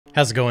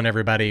How's it going,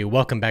 everybody?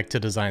 Welcome back to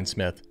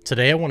Designsmith.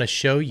 Today I want to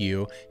show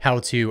you how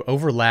to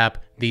overlap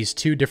these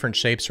two different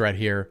shapes right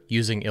here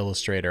using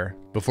Illustrator.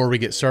 Before we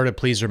get started,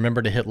 please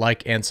remember to hit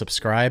like and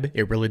subscribe.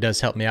 It really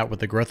does help me out with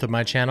the growth of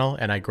my channel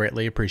and I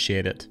greatly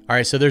appreciate it.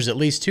 Alright, so there's at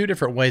least two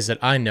different ways that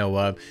I know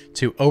of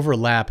to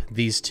overlap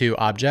these two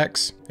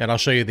objects, and I'll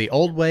show you the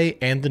old way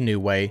and the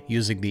new way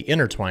using the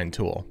intertwine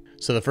tool.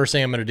 So the first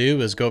thing I'm going to do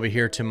is go over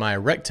here to my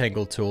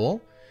rectangle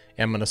tool,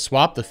 and I'm going to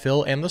swap the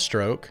fill and the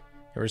stroke.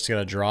 We're just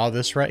going to draw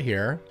this right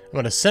here. I'm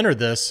going to center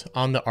this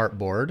on the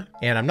artboard,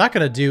 and I'm not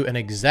going to do an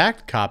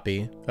exact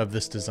copy of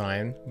this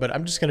design, but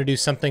I'm just going to do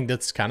something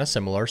that's kind of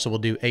similar. So we'll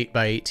do 8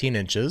 by 18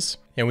 inches,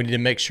 and we need to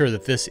make sure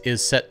that this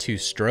is set to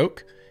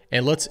stroke,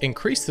 and let's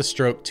increase the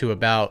stroke to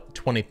about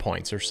 20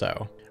 points or so.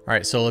 All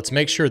right, so let's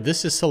make sure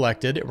this is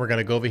selected. We're going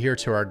to go over here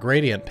to our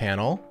gradient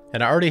panel,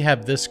 and I already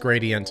have this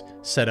gradient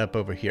set up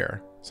over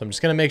here. So I'm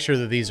just going to make sure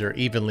that these are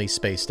evenly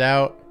spaced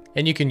out.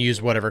 And you can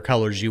use whatever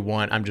colors you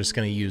want. I'm just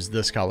going to use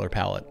this color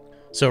palette.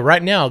 So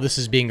right now this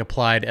is being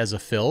applied as a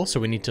fill, so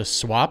we need to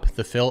swap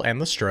the fill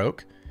and the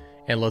stroke.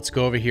 And let's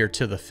go over here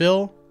to the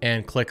fill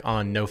and click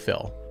on no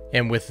fill.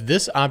 And with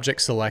this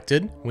object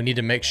selected, we need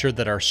to make sure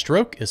that our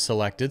stroke is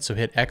selected, so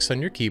hit X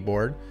on your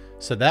keyboard.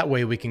 So that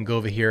way we can go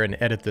over here and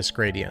edit this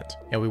gradient.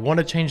 And we want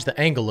to change the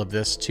angle of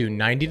this to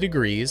 90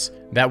 degrees.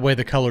 That way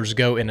the colors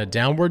go in a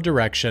downward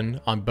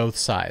direction on both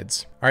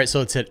sides. All right, so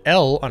let's hit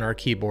L on our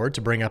keyboard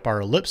to bring up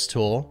our ellipse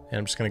tool. And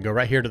I'm just going to go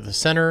right here to the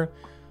center,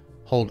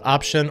 hold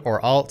Option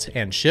or Alt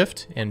and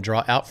Shift and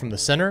draw out from the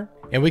center.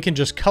 And we can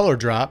just color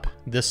drop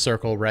this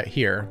circle right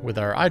here with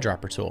our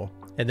eyedropper tool.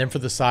 And then for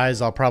the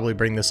size, I'll probably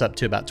bring this up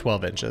to about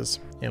 12 inches.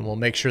 And we'll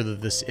make sure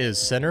that this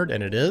is centered,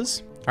 and it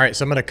is. All right,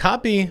 so I'm going to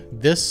copy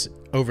this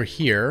over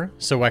here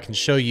so I can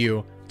show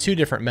you two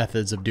different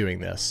methods of doing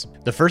this.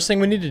 The first thing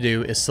we need to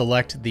do is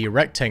select the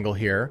rectangle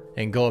here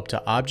and go up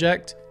to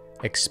Object,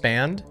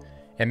 Expand,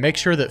 and make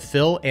sure that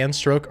Fill and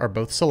Stroke are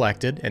both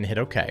selected and hit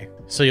OK.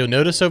 So you'll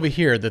notice over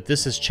here that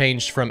this has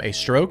changed from a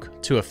stroke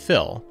to a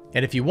fill.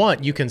 And if you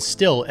want, you can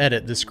still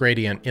edit this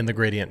gradient in the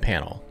gradient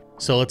panel.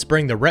 So let's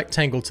bring the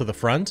rectangle to the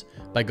front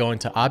by going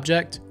to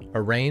Object,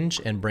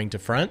 Arrange, and Bring to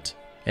Front.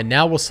 And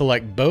now we'll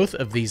select both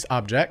of these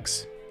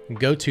objects,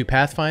 go to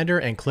Pathfinder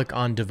and click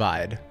on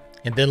Divide.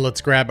 And then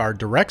let's grab our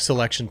direct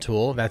selection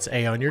tool, that's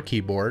A on your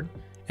keyboard,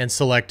 and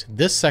select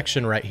this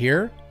section right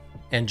here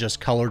and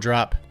just color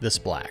drop this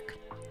black.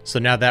 So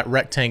now that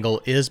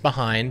rectangle is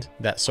behind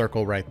that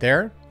circle right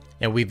there,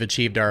 and we've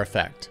achieved our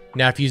effect.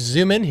 Now if you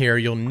zoom in here,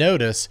 you'll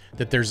notice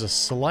that there's a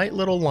slight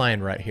little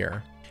line right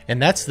here.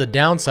 And that's the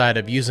downside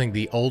of using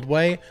the old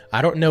way.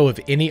 I don't know of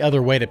any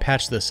other way to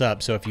patch this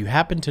up, so if you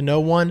happen to know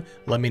one,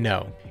 let me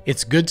know.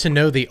 It's good to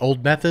know the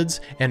old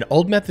methods, and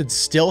old methods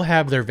still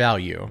have their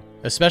value,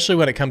 especially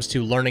when it comes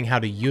to learning how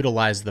to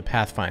utilize the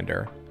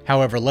Pathfinder.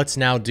 However, let's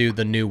now do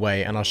the new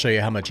way, and I'll show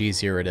you how much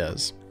easier it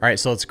is. All right,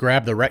 so let's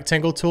grab the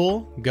rectangle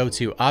tool, go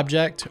to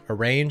Object,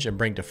 Arrange, and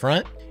Bring to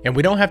Front. And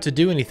we don't have to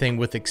do anything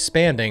with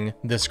expanding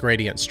this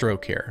gradient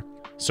stroke here.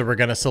 So we're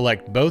going to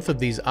select both of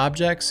these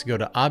objects, go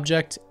to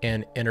Object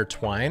and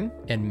Intertwine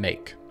and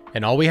Make.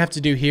 And all we have to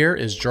do here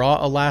is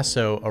draw a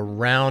lasso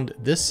around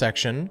this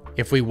section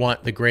if we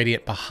want the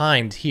gradient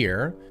behind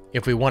here.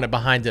 If we want it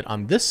behind it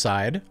on this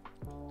side,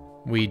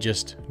 we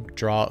just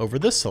draw over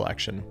this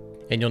selection.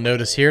 And you'll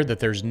notice here that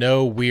there's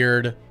no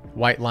weird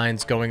white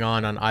lines going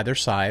on either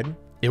side.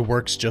 It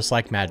works just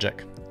like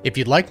magic. If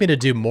you'd like me to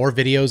do more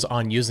videos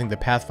on using the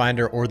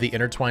Pathfinder or the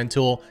Intertwine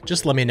tool,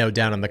 just let me know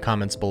down in the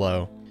comments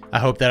below. I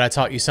hope that I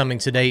taught you something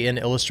today in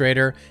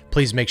Illustrator.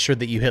 Please make sure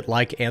that you hit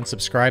like and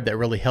subscribe. That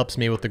really helps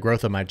me with the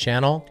growth of my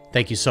channel.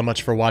 Thank you so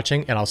much for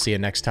watching, and I'll see you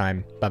next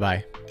time.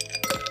 Bye-bye.